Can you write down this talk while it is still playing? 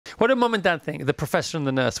What do mum and dad think? The professor and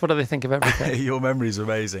the nurse. What do they think of everything? Your memory's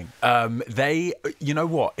amazing. You know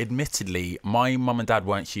what? Admittedly, my mum and dad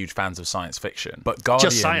weren't huge fans of science fiction, but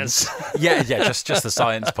Guardians. Just science. Yeah, just the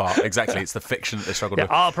science part. Exactly, it's the fiction that they struggled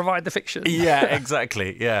with. I'll provide the fiction. Yeah,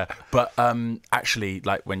 exactly. Yeah, but actually,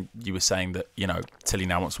 like when you were saying that, Tilly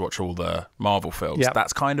now wants to watch all the Marvel films. Yep.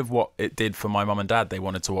 That's kind of what it did for my mum and dad. They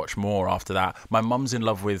wanted to watch more after that. My mum's in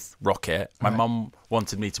love with Rocket. My mum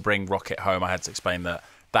wanted me to bring Rocket home. I had to explain that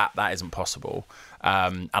isn't possible,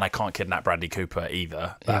 and I can't kidnap Bradley Cooper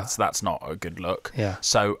either. That's not a good look. Yeah.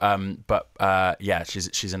 So,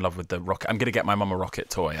 she's in love with the Rocket. I'm gonna get my mum a Rocket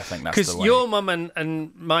toy. I think that's the way. Because your mum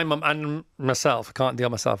and my mum and myself, I can't deal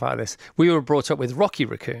myself out of this. We were brought up with Rocky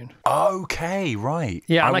Raccoon. Okay, right.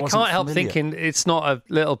 Yeah, and I wasn't can't help familiar. thinking it's not a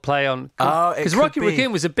little play on. Oh, it because could Rocky be.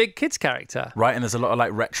 Raccoon was a big kids character. Right, and there's a lot of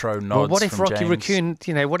like retro nods. Well, what if from Rocky James.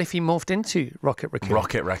 Raccoon? What if he morphed into Rocket Raccoon?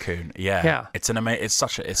 Rocket Raccoon, yeah. Yeah.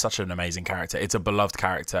 It's such an amazing character. It's a beloved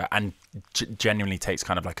character, and genuinely takes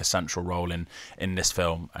kind of like a central role in this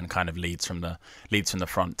film, and kind of leads from the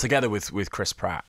front, together with Chris Pratt.